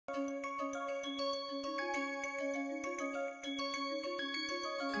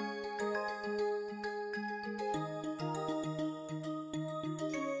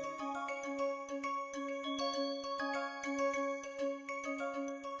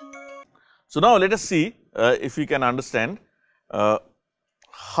So, now let us see if we can understand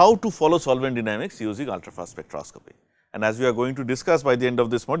how to follow solvent dynamics using ultrafast spectroscopy. And as we are going to discuss by the end of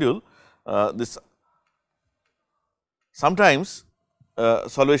this module, this sometimes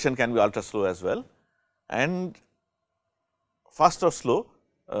solvation can be ultra slow as well, and fast or slow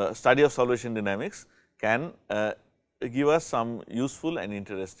study of solvation dynamics can give us some useful and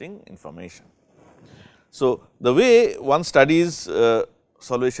interesting information. So, the way one studies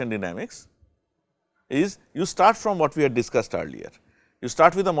solvation dynamics is you start from what we had discussed earlier. You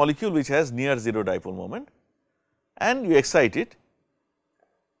start with a molecule which has near zero dipole moment and you excite it,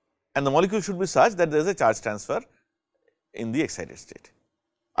 and the molecule should be such that there is a charge transfer in the excited state,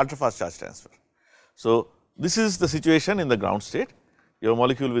 ultrafast charge transfer. So, this is the situation in the ground state. You have a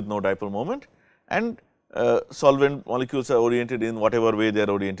molecule with no dipole moment, and solvent molecules are oriented in whatever way they are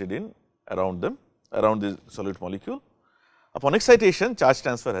oriented in around them, around the solute molecule. Upon excitation, charge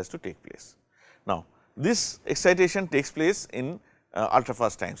transfer has to take place. Now, this excitation takes place in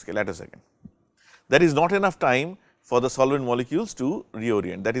ultrafast time scale at a second. There is not enough time for the solvent molecules to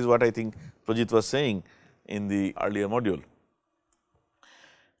reorient. That is what I think Projit was saying in the earlier module.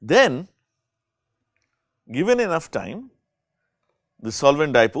 Then, given enough time, the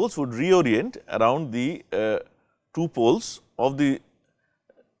solvent dipoles would reorient around the two poles of the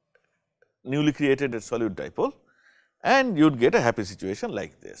newly created solute dipole, and you would get a happy situation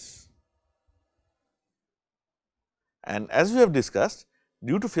like this. And as we have discussed,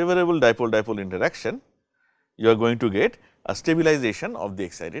 due to favorable dipole-dipole interaction, you are going to get a stabilization of the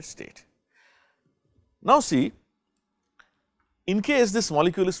excited state. Now, see, in case this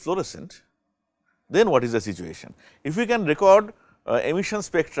molecule is fluorescent, then what is the situation? If we can record emission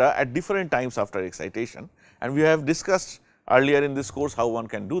spectra at different times after excitation, and we have discussed earlier in this course how one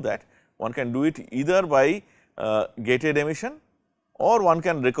can do that. One can do it either by gated emission, or one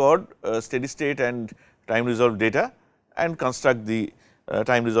can record steady state and time resolved data and construct the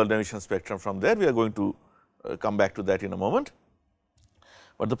time resolved emission spectrum from there. We are going to come back to that in a moment.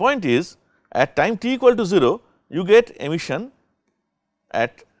 But the point is, at time t equal to 0, you get emission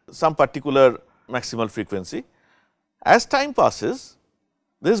at some particular maximal frequency. As time passes,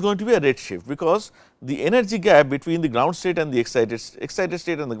 there is going to be a rate shift, because the energy gap between the ground state and the excited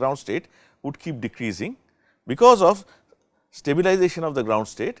state and the ground state would keep decreasing because of stabilization of the ground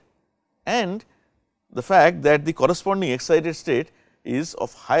state and the fact that the corresponding excited state is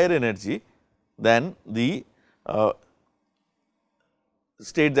of higher energy than the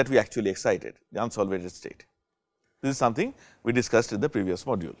state that we actually excited, the unsolvated state. This is something we discussed in the previous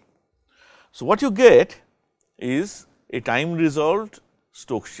module. So, what you get is a time resolved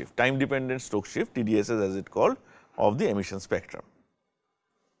Stokes shift, time dependent Stokes shift, TDSS as it called, of the emission spectrum.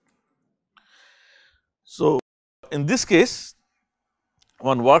 So, in this case,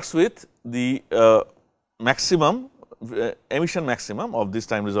 one works with the maximum emission maximum of this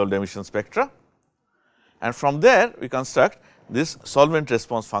time resolved emission spectra, and from there we construct this solvent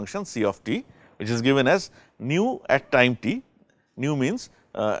response function C of t, which is given as nu at time t. Nu means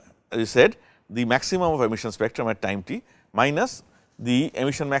as I said, the maximum of emission spectrum at time t minus the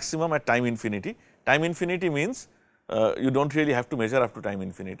emission maximum at time infinity. Time infinity means you do not really have to measure up to time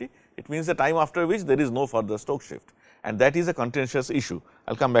infinity. It means the time after which there is no further Stokes shift, and that is a contentious issue.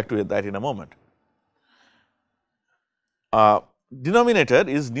 I will come back to that in a moment. Denominator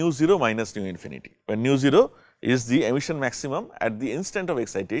is nu 0 minus nu infinity. When nu 0 is the emission maximum at the instant of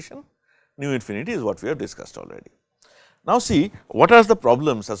excitation, nu infinity is what we have discussed already. Now, see what are the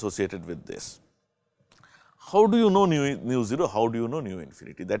problems associated with this. How do you know nu 0, how do you know nu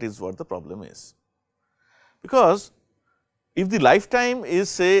infinity? That is what the problem is. Because if the lifetime is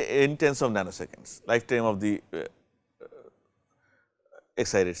say in tens of nanoseconds, lifetime of the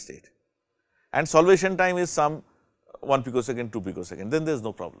excited state, and solvation time is some 1 picosecond, 2 picosecond, then there is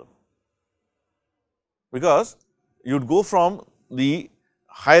no problem. Because you would go from the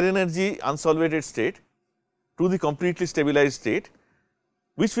higher energy unsolvated state to the completely stabilized state,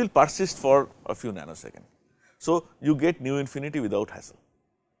 which will persist for a few nanoseconds. So, you get nu infinity without hassle.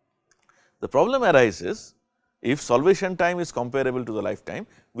 The problem arises if solvation time is comparable to the lifetime,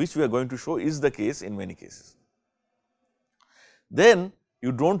 which we are going to show is the case in many cases. Then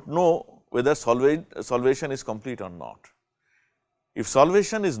you do not know whether solvation is complete or not. If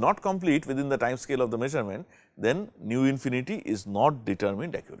solvation is not complete within the time scale of the measurement, then nu infinity is not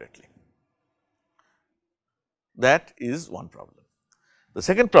determined accurately. That is one problem. The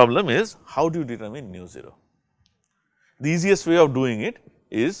second problem is, how do you determine nu 0? The easiest way of doing it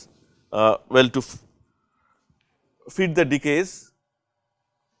is well, to fit the decays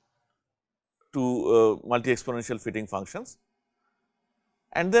to multi exponential fitting functions,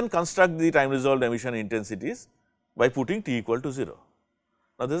 and then construct the time resolved emission intensities by putting t equal to 0.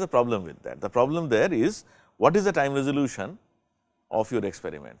 Now, there is a problem with that. The problem there is, what is the time resolution of your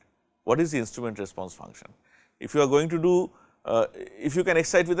experiment? What is the instrument response function? If you are going to do, if you can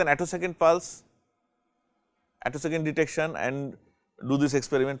excite with an attosecond pulse, attosecond detection and do this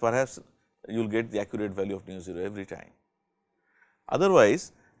experiment, perhaps you will get the accurate value of nu 0 every time.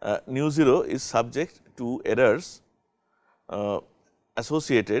 Otherwise, nu 0 is subject to errors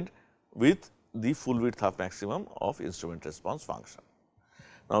associated with the full width half maximum of instrument response function.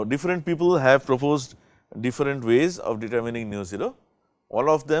 Now, different people have proposed different ways of determining nu 0. All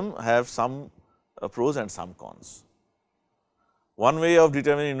of them have some pros and some cons. One way of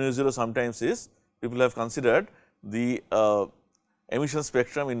determining nu 0 sometimes is, people have considered the emission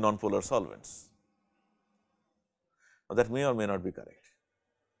spectrum in nonpolar solvents. Now, that may or may not be correct,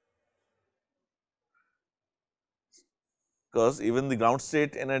 because even the ground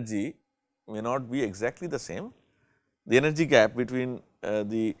state energy may not be exactly the same. The energy gap between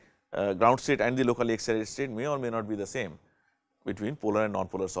the ground state and the locally excited state may or may not be the same between polar and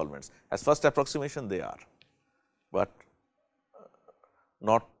nonpolar solvents. As first approximation they are, but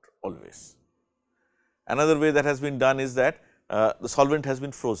not always. Another way that has been done is that the solvent has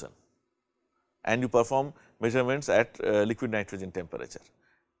been frozen and you perform measurements at liquid nitrogen temperature.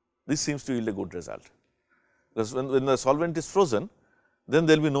 This seems to yield a good result, because when the solvent is frozen, then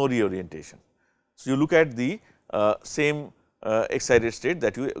there will be no reorientation. So, you look at the same excited state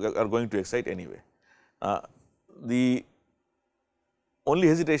that you are going to excite anyway. The only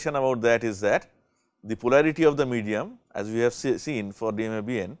hesitation about that is that the polarity of the medium, as we have seen for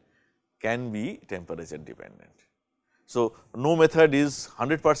DMABN, can be temperature dependent. So, no method is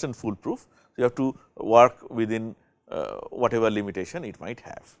 100% foolproof. You have to work within whatever limitation it might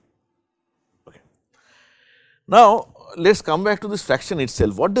have. Okay. Now, let us come back to this fraction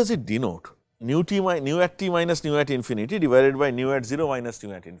itself. What does it denote? Nu at t minus nu at infinity divided by nu at 0 minus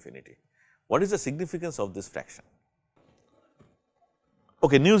nu at infinity. What is the significance of this fraction?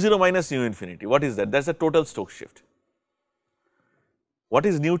 Okay, nu 0 minus nu infinity, what is that? That is the total Stokes shift. What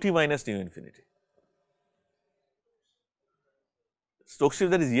is nu t minus nu infinity? Stokes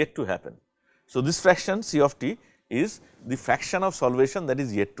shift that is yet to happen. So, this fraction C of t is the fraction of solvation that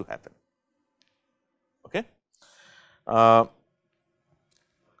is yet to happen. Okay.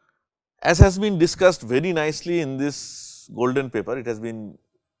 As has been discussed very nicely in this golden paper, it has been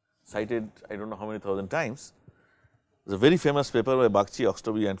cited I do not know how many thousand times. It is a very famous paper by Bakchi,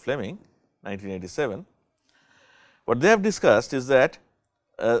 Oxtoby and Fleming 1987. What they have discussed is that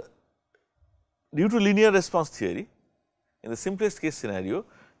due to linear response theory, in the simplest case scenario,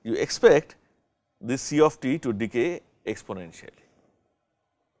 you expect this C of t to decay exponentially.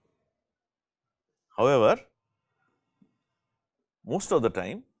 However, most of the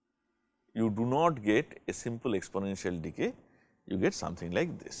time you do not get a simple exponential decay, you get something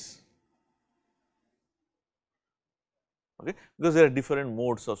like this. Okay, because there are different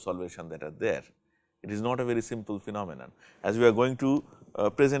modes of solvation that are there. It is not a very simple phenomenon. As we are going to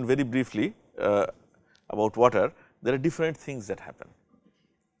present very briefly about water, there are different things that happen.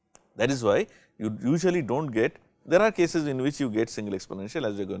 That is why you usually do not get, there are cases in which you get single exponential,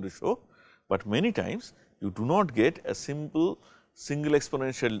 as we are going to show, but many times you do not get a simple single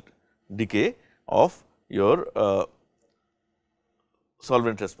exponential decay of your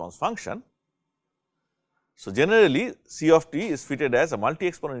solvent response function. So, generally C of t is fitted as a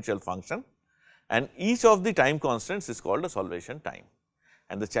multi-exponential function, and each of the time constants is called a solvation time.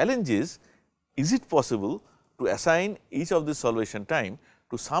 And the challenge is it possible to assign each of the solvation time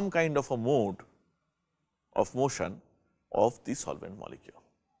to some kind of a mode of motion of the solvent molecule.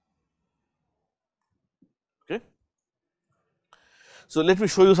 Okay. So, let me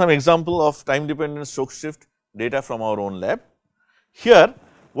show you some example of time dependent Stokes shift data from our own lab. Here,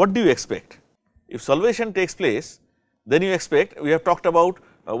 what do you expect? If solvation takes place, then you expect, we have talked about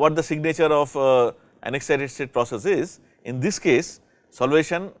what the signature of an excited state process is. In this case,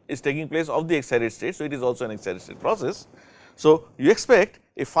 solvation is taking place of the excited state, so it is also an excited state process. So, you expect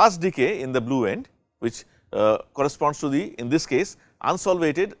a fast decay in the blue end, which corresponds to the, in this case,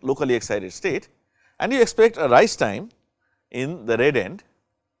 unsolvated locally excited state, and you expect a rise time in the red end,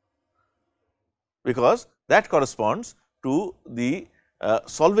 because that corresponds to the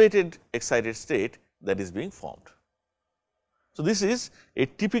solvated excited state that is being formed. So, this is a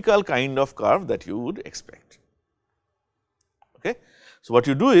typical kind of curve that you would expect. Okay. So, what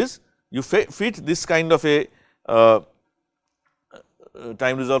you do is you fit this kind of a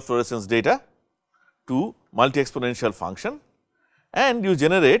time resolved fluorescence data to multi-exponential function, and you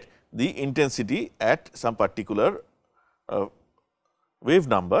generate the intensity at some particular wave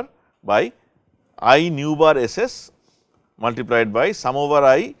number by I nu bar SS multiplied by sum over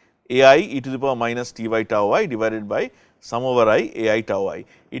I a I e to the power minus t by tau I divided by sum over I a I tau I.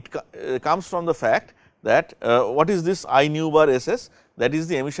 It comes from the fact that what is this I nu bar SS? That is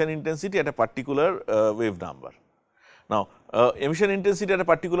the emission intensity at a particular wave number. Now, emission intensity at a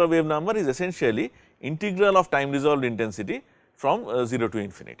particular wave number is essentially integral of time resolved intensity from 0 to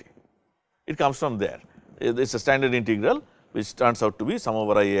infinity. It comes from there. It is a standard integral which turns out to be sum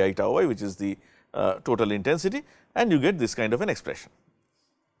over I a I tau I, which is the total intensity, and you get this kind of an expression.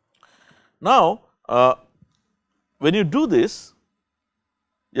 Now, when you do this,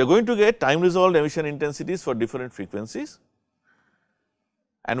 you are going to get time resolved emission intensities for different frequencies,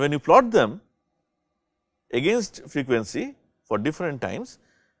 and when you plot them against frequency for different times,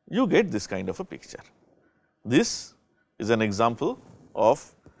 you get this kind of a picture. This is an example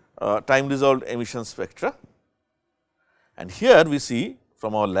of time resolved emission spectra, and here we see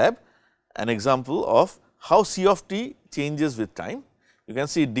from our lab an example of how C of t changes with time. You can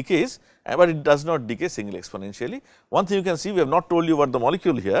see it decays, but it does not decay single exponentially. One thing you can see, we have not told you what the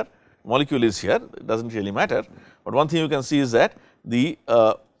molecule is here, it does not really matter, but one thing you can see is that the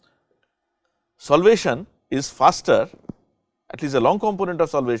solvation is faster, at least a long component of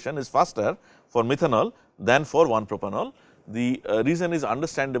solvation is faster for methanol than for 1-propanol. The reason is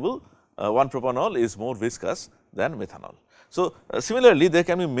understandable, 1-propanol is more viscous than methanol. So, similarly there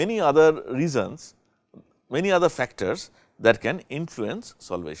can be many other reasons, many other factors that can influence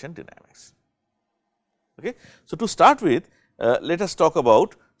solvation dynamics. Okay. So, to start with, let us talk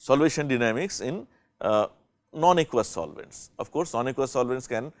about solvation dynamics in non-aqueous solvents. Of course, non-aqueous solvents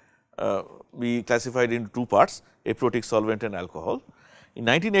can be classified into two parts, aprotic solvent and alcohol. In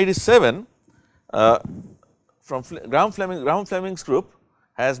 1987, Graham Fleming's group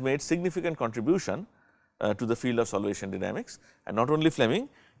has made significant contribution to the field of solvation dynamics, and not only Fleming,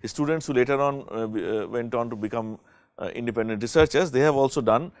 his students who later on went on to become independent researchers, they have also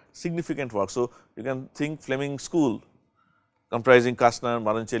done significant work. So, you can think Fleming school comprising Kastner,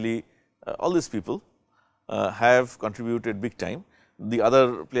 Marancelli, all these people have contributed big time. The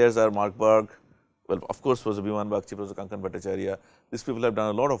other players are Mark Berg, well of course, Professor Biman Bagchi, Professor Kankan Bhattacharya. These people have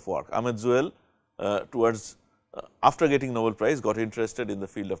done a lot of work. Ahmed Zuel towards after getting Nobel Prize got interested in the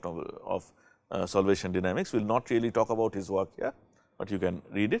field of solvation dynamics. We will not really talk about his work here, but you can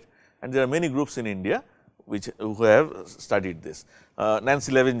read it, and there are many groups in India who have studied this.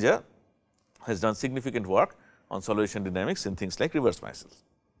 Nancy Levenger has done significant work on solvation dynamics in things like reverse micelles.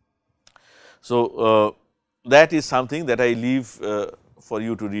 So, that is something that I leave for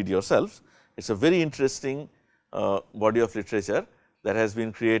you to read yourselves. It is a very interesting body of literature that has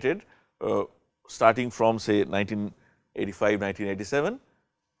been created starting from say 1985, 1987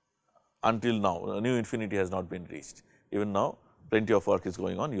 until now. A new infinity has not been reached. Even now plenty of work is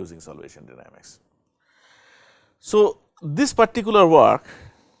going on using solvation dynamics. So, this particular work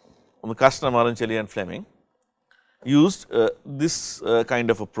on the Kastner, Marancelli and Fleming used this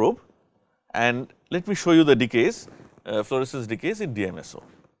kind of a probe, and let me show you the decays, fluorescence decays in DMSO.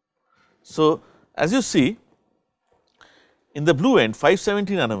 So, as you see in the blue end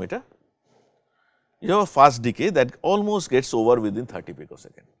 570 nanometer, you have a fast decay that almost gets over within 30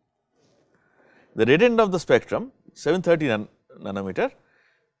 picosecond. The red end of the spectrum 730 nanometer,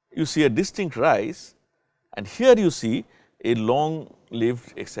 you see a distinct rise, and here you see a long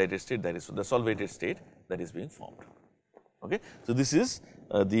lived excited state, that is the solvated state that is being formed. Okay. So, this is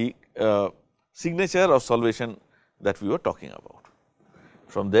the signature of solvation that we were talking about.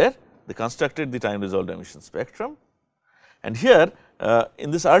 From there they constructed the time resolved emission spectrum, and here in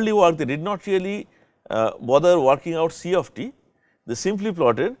this early work they did not really bother working out C of t, they simply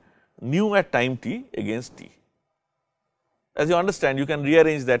plotted nu at time t against t. As you understand, you can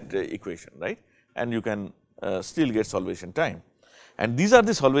rearrange that equation, right, and you can still get solvation time, and these are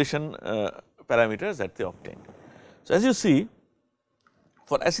the solvation parameters that they obtained. So, as you see,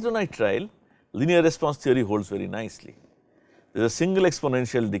 for acetonitrile linear response theory holds very nicely. There is a single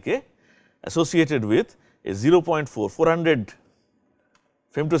exponential decay associated with a 0.4 400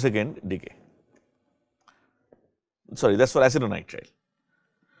 femtosecond decay. Sorry, that is for acetonitrile.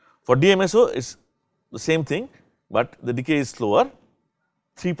 For DMSO it is the same thing, but the decay is slower,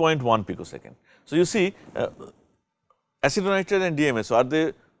 3.1 picosecond. So, you see acetonitrile and DMSO, are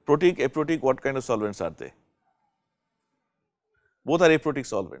they protic, aprotic, what kind of solvents are they? Both are aprotic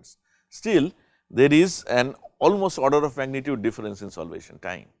solvents. Still there is an almost order of magnitude difference in solvation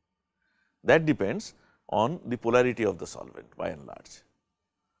time. That depends on the polarity of the solvent by and large.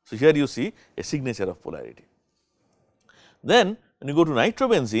 So, here you see a signature of polarity. Then when you go to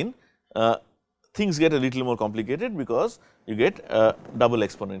nitrobenzene, things get a little more complicated because you get a double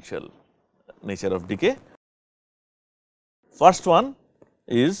exponential nature of decay. First one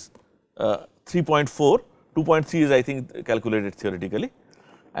is 3.4, 2.3 is I think calculated theoretically,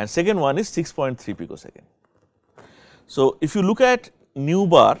 and second one is 6.3 picosecond. So, if you look at nu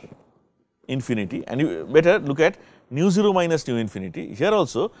bar infinity, and you better look at nu 0 minus nu infinity, here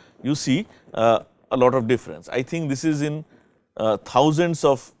also you see a lot of difference. I think this is in thousands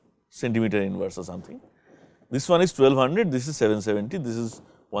of centimeter inverse or something. This one is 1200, this is 770, this is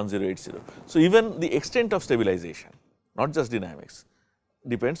 1080. So, even the extent of stabilization, not just dynamics,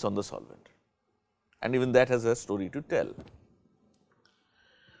 depends on the solvent, and even that has a story to tell.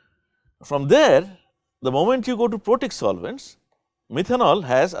 From there, the moment you go to protic solvents, methanol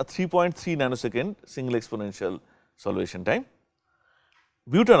has a 3.3 nanosecond single exponential solvation time,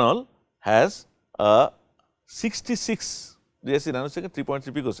 butanol has a 66 nanosecond,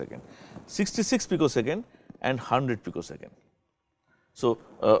 3.3 picosecond, 66 picosecond and 100 picosecond. So,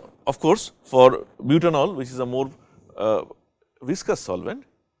 of course, for butanol, which is a more viscous solvent,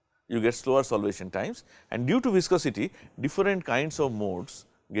 you get slower solvation times, and due to viscosity different kinds of modes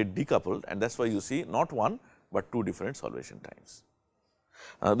get decoupled, and that is why you see not one, but two different solvation times.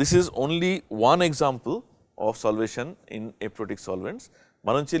 This is only one example of solvation in aprotic solvents.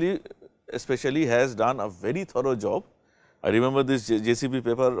 Manoncelli especially has done a very thorough job. I remember this JCP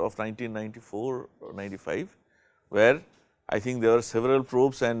paper of 1994 or 95, where I think there were several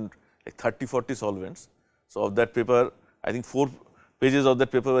probes and like 30-40 solvents. So, of that paper, I think 4 pages of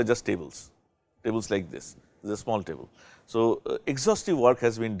that paper were just tables like this is a small table. So, exhaustive work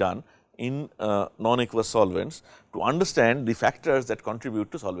has been done in non-aqueous solvents to understand the factors that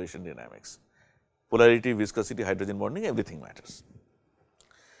contribute to solvation dynamics. Polarity, viscosity, hydrogen bonding, everything matters.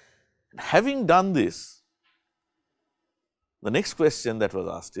 Having done this, the next question that was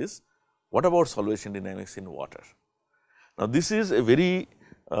asked is, what about solvation dynamics in water? Now, this is a very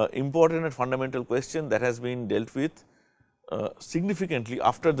important and fundamental question that has been dealt with significantly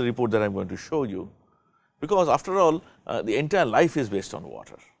after the report that I am going to show you, because after all the entire life is based on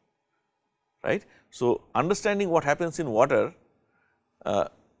water, right. So, understanding what happens in water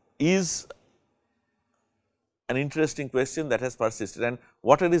is an interesting question that has persisted, and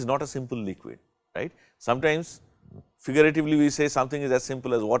water is not a simple liquid, right. Sometimes figuratively we say something is as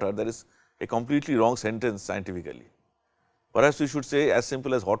simple as water, that is a completely wrong sentence scientifically. Perhaps we should say as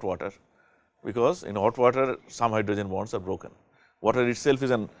simple as hot water, because in hot water some hydrogen bonds are broken. Water itself is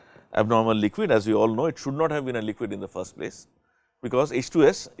an abnormal liquid, as we all know. It should not have been a liquid in the first place, because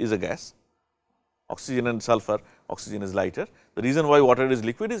H2S is a gas, oxygen and sulfur, oxygen is lighter. The reason why water is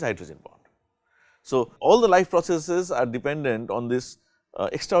liquid is hydrogen bond. So, all the life processes are dependent on this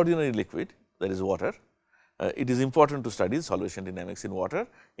extraordinary liquid, that is water. It is important to study solvation dynamics in water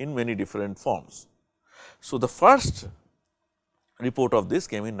in many different forms. So, the first report of this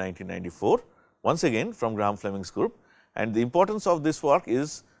came in 1994, once again from Graham Fleming's group, and the importance of this work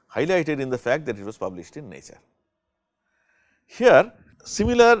is highlighted in the fact that it was published in Nature. Here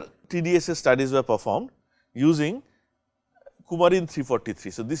similar TDSS studies were performed using coumarin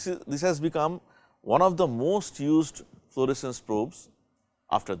 343. So, this has become one of the most used fluorescence probes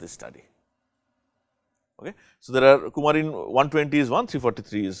after this study. Okay. So, there are coumarin 120 is one,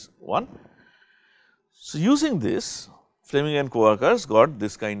 343 is one. So, using this, Fleming and co-workers got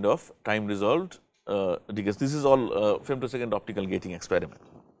this kind of time resolved decays. This is all femtosecond optical gating experiment.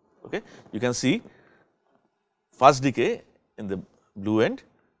 Okay. You can see fast decay in the blue end,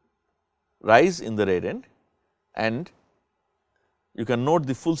 rise in the red end, and you can note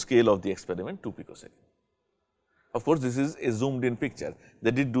the full scale of the experiment 2 picosecond. Of course, this is a zoomed in picture.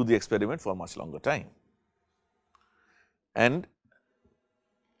 They did do the experiment for much longer time. And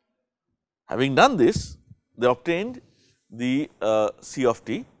having done this, they obtained the C of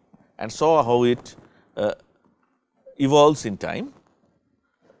t and saw how it evolves in time.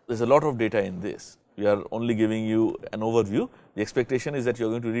 There is a lot of data in this. We are only giving you an overview. The expectation is that you are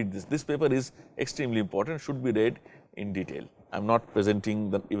going to read this. This paper is extremely important, should be read in detail. I am not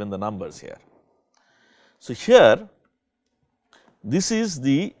presenting even the numbers here. So, here this is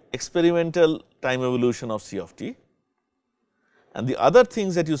the experimental time evolution of C of t, and the other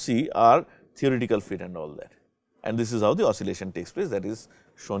things that you see are theoretical fit and all that, and this is how the oscillation takes place, that is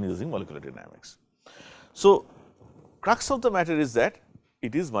shown using molecular dynamics. So, crux of the matter is that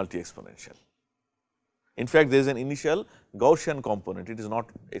it is multi-exponential. In fact, there is an initial Gaussian component, it is not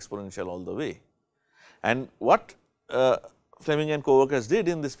exponential all the way. And what Fleming and co-workers did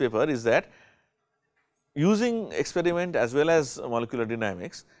in this paper is that using experiment as well as molecular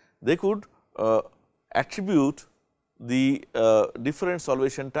dynamics, they could attribute the different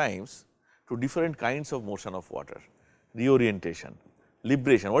solvation times to different kinds of motion of water, reorientation,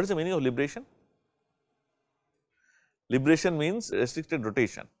 libration. What is the meaning of libration? Libration means restricted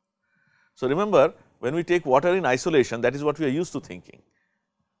rotation. So, remember when we take water in isolation, that is what we are used to thinking.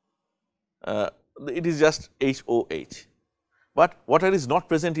 It is just HOH, but water is not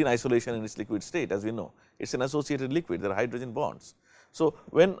present in isolation in its liquid state, as we know. It is an associated liquid, there are hydrogen bonds. So,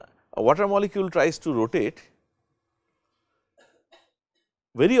 when a water molecule tries to rotate,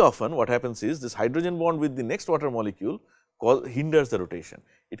 very often what happens is this hydrogen bond with the next water molecule hinders the rotation.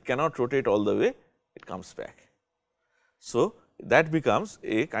 It cannot rotate all the way, it comes back. So, that becomes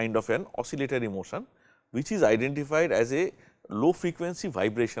a kind of an oscillatory motion, which is identified as a low frequency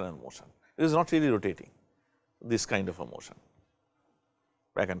vibrational motion. It is not really rotating, this kind of a motion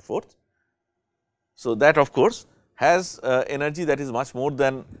back and forth. So, that of course has energy that is much more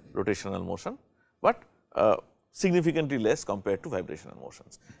than rotational motion, but significantly less compared to vibrational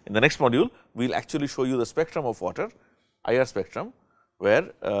motions. In the next module, we will actually show you the spectrum of water, IR spectrum,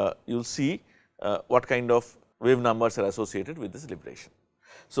 where you will see what kind of wave numbers are associated with this libration.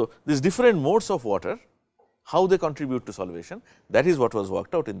 So, these different modes of water, how they contribute to solvation, that is what was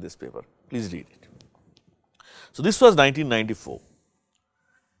worked out in this paper. Please read it. So, this was 1994.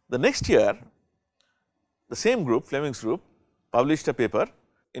 The next year, the same group, Fleming's group, published a paper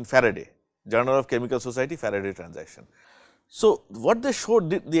in Faraday, Journal of Chemical Society, Faraday transaction. So, what they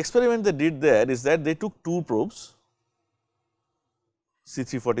showed, the experiment they did there is that they took two probes,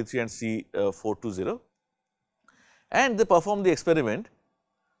 C343 and C420, and they performed the experiment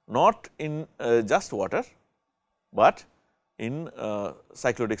not in just water, but in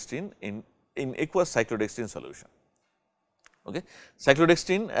cyclodextrin, in aqueous cyclodextrin solution. Okay.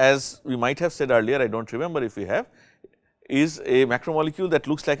 Cyclodextrin, as we might have said earlier, I do not remember if we have, is a macromolecule that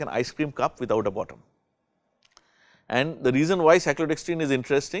looks like an ice cream cup without a bottom. And the reason why cyclodextrin is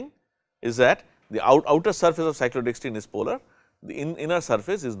interesting is that the outer surface of cyclodextrin is polar, the inner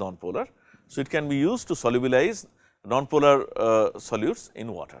surface is non-polar. So, it can be used to solubilize non-polar solutes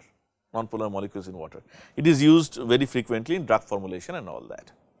in water, non-polar molecules in water. It is used very frequently in drug formulation and all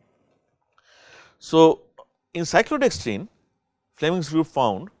that. So, in cyclodextrin, Fleming's group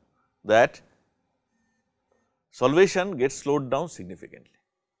found that solvation gets slowed down significantly.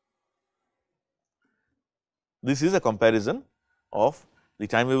 This is a comparison of the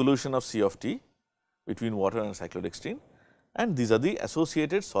time evolution of C of t between water and cyclodextrin, and these are the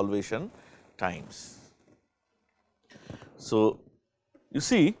associated solvation times. So, you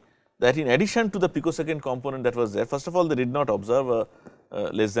see that in addition to the picosecond component that was there, first of all they did not observe a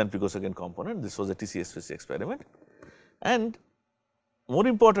less than picosecond component, this was a TCSVC experiment, and more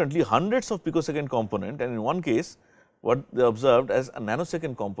importantly hundreds of picosecond component, and in one case what they observed as a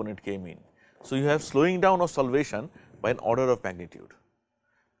nanosecond component came in. So, you have slowing down of solvation by an order of magnitude,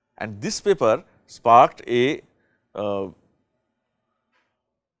 and this paper sparked a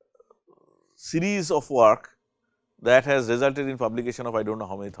series of work that has resulted in publication of I do not know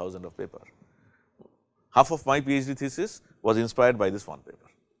how many thousand of paper. Half of my PhD thesis was inspired by this one paper.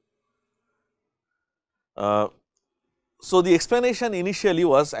 So, the explanation initially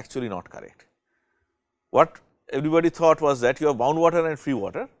was actually not correct. What everybody thought was that you have bound water and free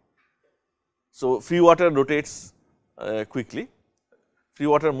water. So, free water rotates quickly, free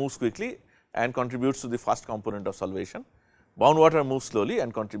water moves quickly and contributes to the fast component of solvation. Bound water moves slowly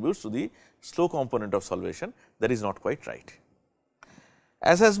and contributes to the slow component of solvation. That is not quite right.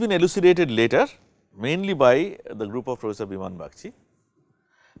 As has been elucidated later, mainly by the group of Professor Biman Bagchi,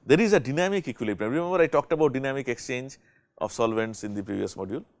 there is a dynamic equilibrium. Remember I talked about dynamic exchange of solvents in the previous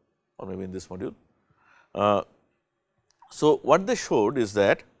module or maybe in this module. So, what they showed is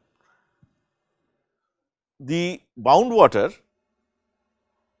that the bound water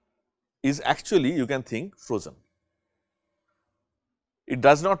is actually, you can think, frozen. It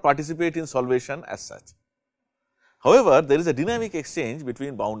does not participate in solvation as such. However, there is a dynamic exchange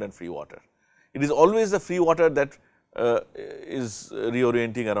between bound and free water. It is always the free water that is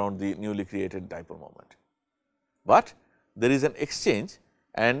reorienting around the newly created dipole moment. But there is an exchange,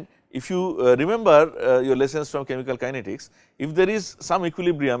 and if you remember your lessons from chemical kinetics, if there is some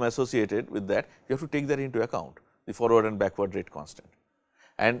equilibrium associated with that, you have to take that into account, the forward and backward rate constant.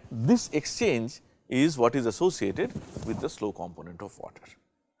 And this exchange is what is associated with the slow component of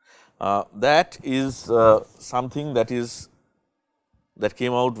water. That is something that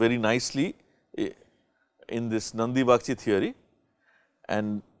came out very nicely in this Nandi-Bagchi theory,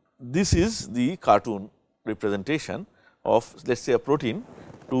 and this is the cartoon representation of, let us say, a protein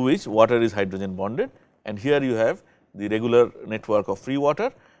to which water is hydrogen bonded, and here you have the regular network of free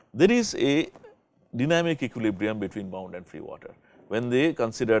water. There is a dynamic equilibrium between bound and free water. When they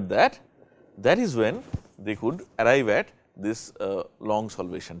considered that, that is when they could arrive at this long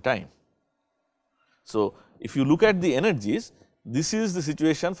solvation time. So, if you look at the energies, this is the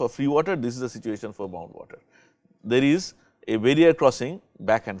situation for free water, this is the situation for bound water. There is a barrier crossing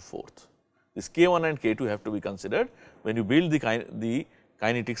back and forth. This K1 and K2 have to be considered when you build the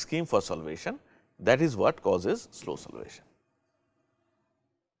kinetic scheme for solvation. That is what causes slow solvation.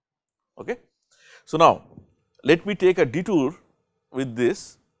 Okay. So, now let me take a detour with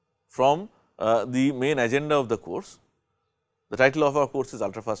this from the main agenda of the course. The title of our course is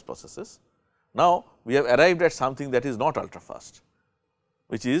ultra fast processes. Now, we have arrived at something that is not ultra fast,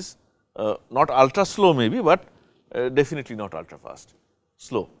 which is not ultra slow maybe, but definitely not ultra fast,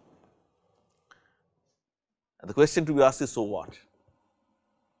 slow. And the question to be asked is, so what?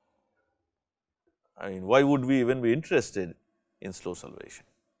 I mean, why would we even be interested in slow solvation?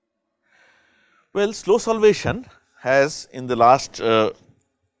 Well, slow solvation has in the last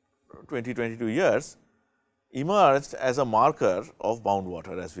 20-22 years emerged as a marker of bound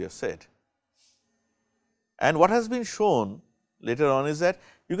water, as we have said. And what has been shown later on is that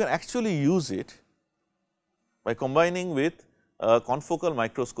you can actually use it by combining with a confocal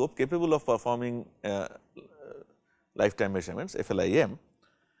microscope capable of performing lifetime measurements, FLIM.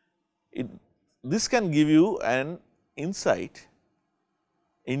 This can give you an insight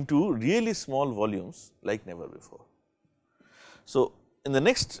into really small volumes like never before. So, in the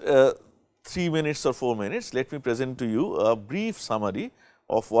next 3 minutes or 4 minutes, let me present to you a brief summary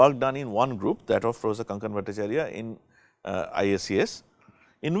of work done in one group, that of Professor Kankan Bhattacharya in ISCS,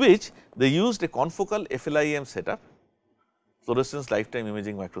 in which they used a confocal FLIM setup, fluorescence lifetime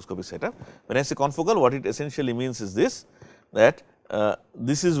imaging microscopy setup. When I say confocal, what it essentially means is this, that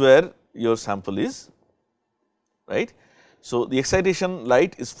this is where your sample is, right. So, the excitation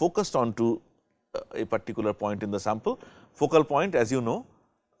light is focused onto a particular point in the sample. Focal point, as you know,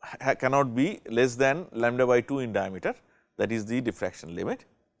 cannot be less than lambda by 2 in diameter, that is the diffraction limit.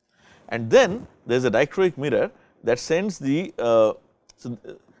 And then there is a dichroic mirror that sends the, so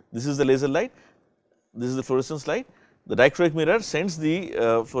this is the laser light, this is the fluorescence light. The dichroic mirror sends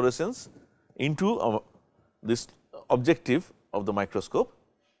the fluorescence into this objective of the microscope,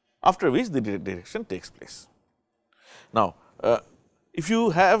 after which the detection takes place. Now, if you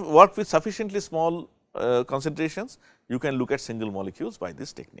have worked with sufficiently small concentrations, you can look at single molecules by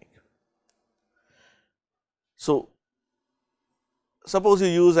this technique. So, suppose you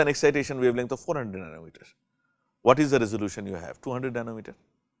use an excitation wavelength of 400 nanometer. What is the resolution you have? 200 nanometer.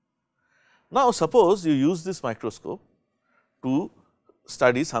 Now, suppose you use this microscope to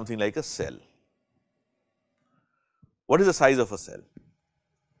study something like a cell. What is the size of a cell?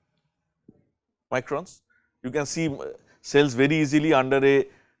 Microns. You can see cells very easily under a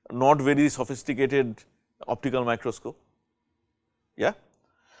not very sophisticated optical microscope. Yeah.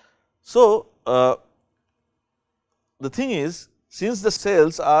 So, the thing is, since the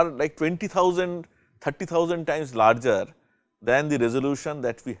cells are like 20,000, 30,000 times larger than the resolution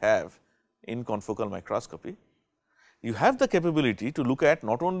that we have in confocal microscopy, you have the capability to look at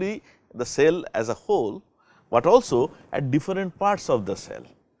not only the cell as a whole, but also at different parts of the cell.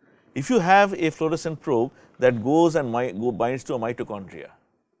 If you have a fluorescent probe that goes and binds to a mitochondrion,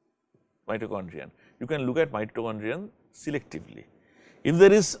 you can look at mitochondrion selectively. If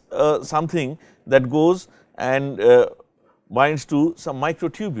there is something that goes and binds to some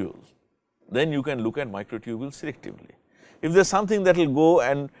microtubules, then you can look at microtubules selectively. If there is something that will go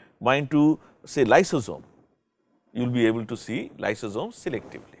and bind to say lysosome, you will be able to see lysosomes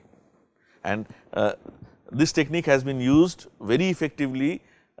selectively. And this technique has been used very effectively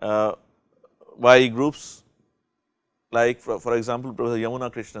by groups like for example, Professor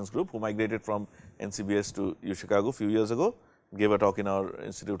Yamuna Krishnan's group, who migrated from NCBS to U Chicago a few years ago, gave a talk in our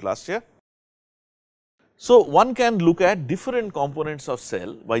institute last year. So, one can look at different components of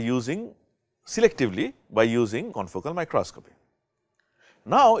cell by using selectively by using confocal microscopy.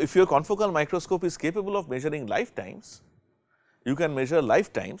 Now, if your confocal microscope is capable of measuring lifetimes, you can measure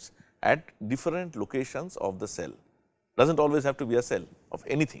lifetimes at different locations of the cell. Does not always have to be a cell of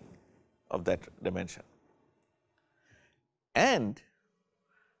anything of that dimension. And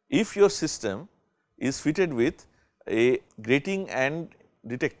if your system is fitted with a grating and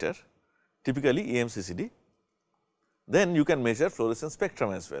detector, typically EMCCD, then you can measure fluorescence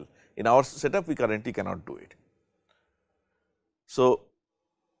spectrum as well. In our setup, we currently cannot do it. So,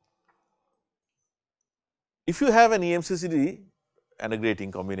 if you have an EMCCD and a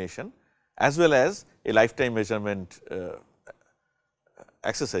grating combination as well as a lifetime measurement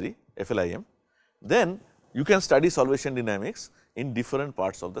accessory FLIM, then you can study solvation dynamics in different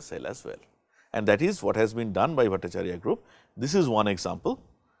parts of the cell as well. And that is what has been done by Bhattacharya group. This is one example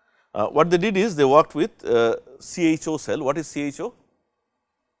What they did is they worked with CHO cell. What is CHO?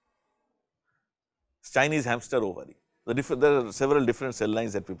 Chinese hamster ovary. There are several different cell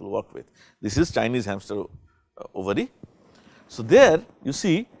lines that people work with. This is Chinese hamster ovary. So, there you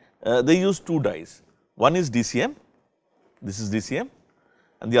see they use two dyes. One is DCM, this is DCM,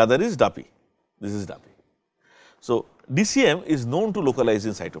 and the other is DAPI, this is DAPI. So, DCM is known to localize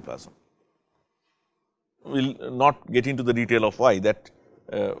in cytoplasm. We will not get into the detail of why, that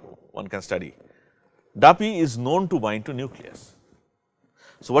one can study. DAPI is known to bind to nucleus.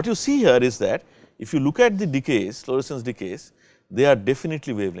 So, what you see here is that if you look at the decays, fluorescence decays, they are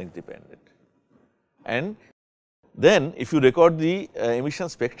definitely wavelength dependent. And then if you record the emission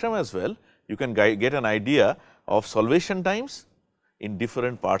spectrum as well, you can get an idea of solvation times in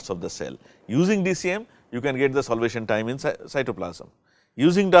different parts of the cell. Using DCM, you can get the solvation time in cytoplasm.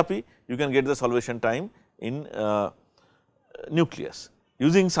 Using DAPI, you can get the solvation time in nucleus.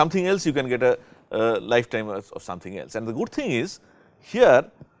 Using something else, you can get a lifetime of something else. And the good thing is, here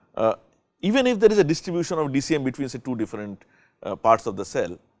even if there is a distribution of DCM between say two different parts of the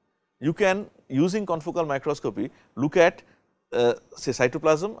cell, you can using confocal microscopy look at say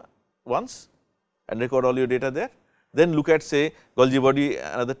cytoplasm once and record all your data there, then look at say Golgi body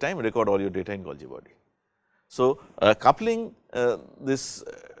another time, record all your data in Golgi body. So, coupling this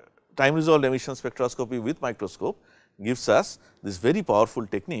time resolved emission spectroscopy with microscope gives us this very powerful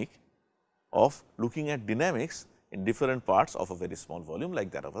technique of looking at dynamics in different parts of a very small volume like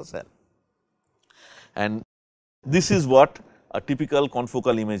that of a cell. And this is what a typical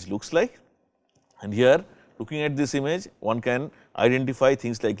confocal image looks like. And here looking at this image, one can identify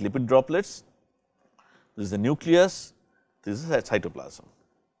things like lipid droplets, this is the nucleus, this is a cytoplasm.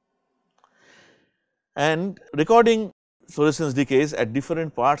 And recording fluorescence decays at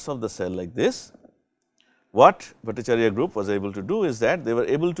different parts of the cell like this, what Bhattacharya group was able to do is that they were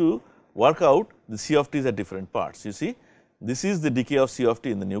able to work out the C of T's at different parts. You see, this is the decay of C of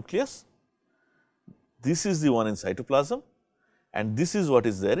T in the nucleus, this is the one in cytoplasm, and this is what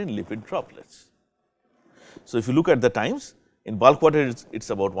is there in lipid droplets. So, if you look at the times, in bulk water it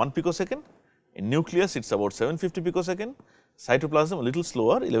is about 1 picosecond, in nucleus it is about 750 picosecond, cytoplasm a little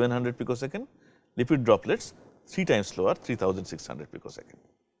slower 1100 picosecond, lipid droplets 3 times slower 3600 picosecond.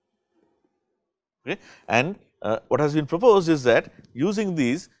 Okay. And what has been proposed is that using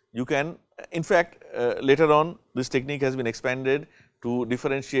these you can in fact later on this technique has been expanded to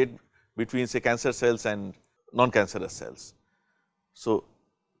differentiate between say cancer cells and non-cancerous cells. So,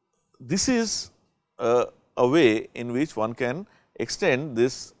 this is a way in which one can extend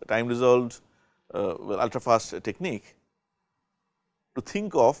this time resolved ultra fast technique to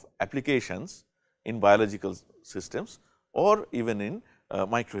think of applications in biological systems or even in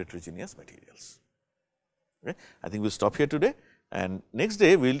micro heterogeneous materials. Okay. I think we will stop here today, and next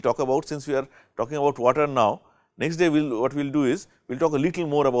day we will talk about, since we are talking about water now, next day what we will do is we will talk a little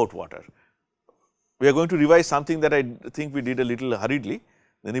more about water. We are going to revise something that I think we did a little hurriedly,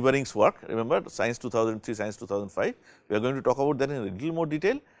 the Niebuhring's work, remember Science 2003, Science 2005. We are going to talk about that in a little more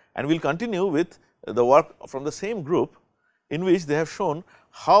detail, and we will continue with the work from the same group in which they have shown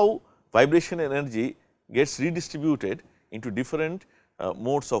how vibration energy gets redistributed into different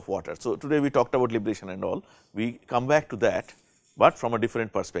modes of water. So, today we talked about liberation and all, we come back to that, but from a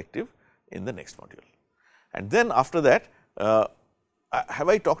different perspective in the next module. And then after that, have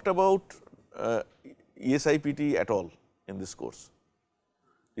I talked about ESIPT at all in this course?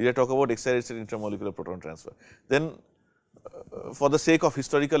 Did I talk about excited state intermolecular proton transfer? Then for the sake of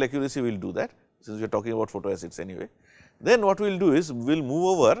historical accuracy, we will do that, since we are talking about photoacids anyway. Then what we will do is we will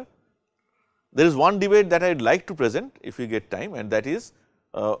move over. There is one debate that I would like to present if we get time, and that is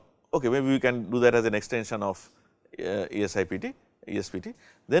okay, maybe we can do that as an extension of ESPT.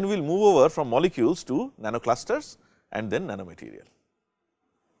 Then we will move over from molecules to nanoclusters and then nanomaterial.